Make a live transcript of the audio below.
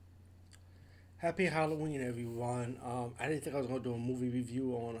Happy Halloween, everyone. I didn't think I was going to do a movie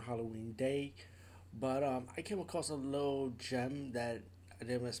review on Halloween Day, but I came across a little gem that I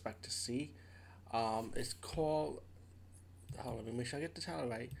didn't expect to see. It's called, hold on, let me make sure I get the title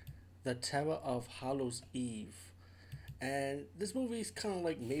right, The Terror of Hallow's Eve. And this movie is kind of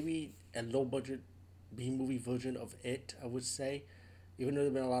like maybe a low budget B movie version of it, I would say. Even though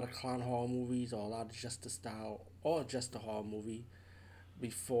there have been a lot of clown horror movies or a lot of just the style or just a horror movie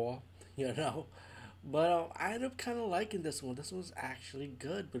before, you know. But I ended up kind of liking this one. This was actually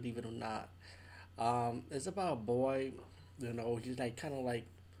good, believe it or not. It's about a boy, he's like kind of like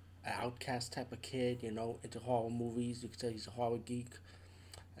an outcast type of kid, into horror movies. You could say he's a horror geek.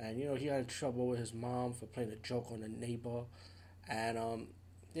 And, he got in trouble with his mom for playing a joke on a neighbor. And,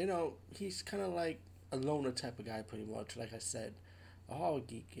 he's kind of like a loner type of guy, pretty much. Like I said, a horror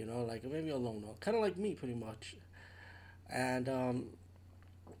geek, like maybe a loner. Kind of like me, pretty much. And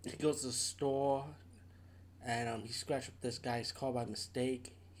he goes to the store and he scratched up this guy's car by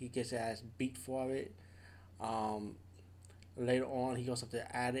mistake. He gets his ass beat for it. Um, Later on, he goes up to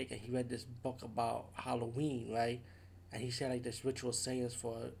the attic and he read this book about Halloween, right? And he said like this ritual sayings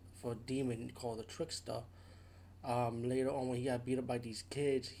for a demon called the trickster. Later on, when he got beat up by these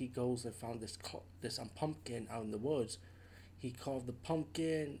kids, he goes and found this pumpkin out in the woods. He carved the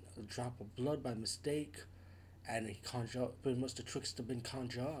pumpkin, a drop of blood by mistake, and he conjured up. Pretty much the trickster been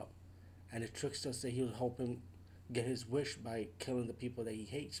conjured up, and the trickster said he would help him get his wish by killing the people that he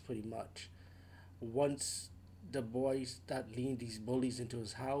hates. Pretty much, once the boys start leading these bullies into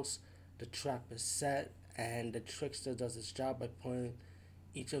his house, the trap is set, and the trickster does his job by putting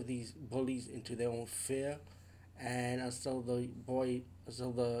each of these bullies into their own fear, and until the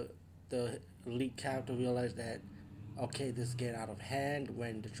lead character realized that okay, this is getting out of hand.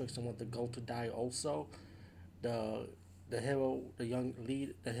 When the trickster wants the girl to die, also, the the hero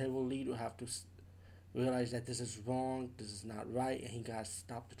lead will have to realize that this is wrong, this is not right, and he got to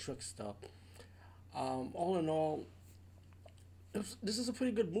stop the trickster. All in all, this is a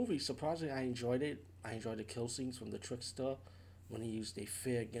pretty good movie. Surprisingly, I enjoyed it. I enjoyed the kill scenes from the trickster when he used a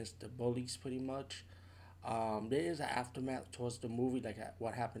fear against the bullies, pretty much. There is an aftermath towards the movie, like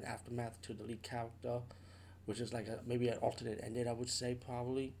what happened aftermath to the lead character, which is like maybe an alternate ending, I would say,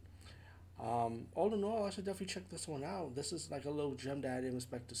 probably. All in all, I should definitely check this one out. This is like a little gem that I didn't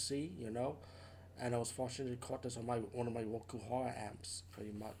expect to see. And I was fortunate to caught this on my one of my Roku horror amps,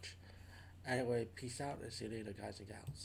 pretty much. Anyway, peace out and see you later, guys and gals.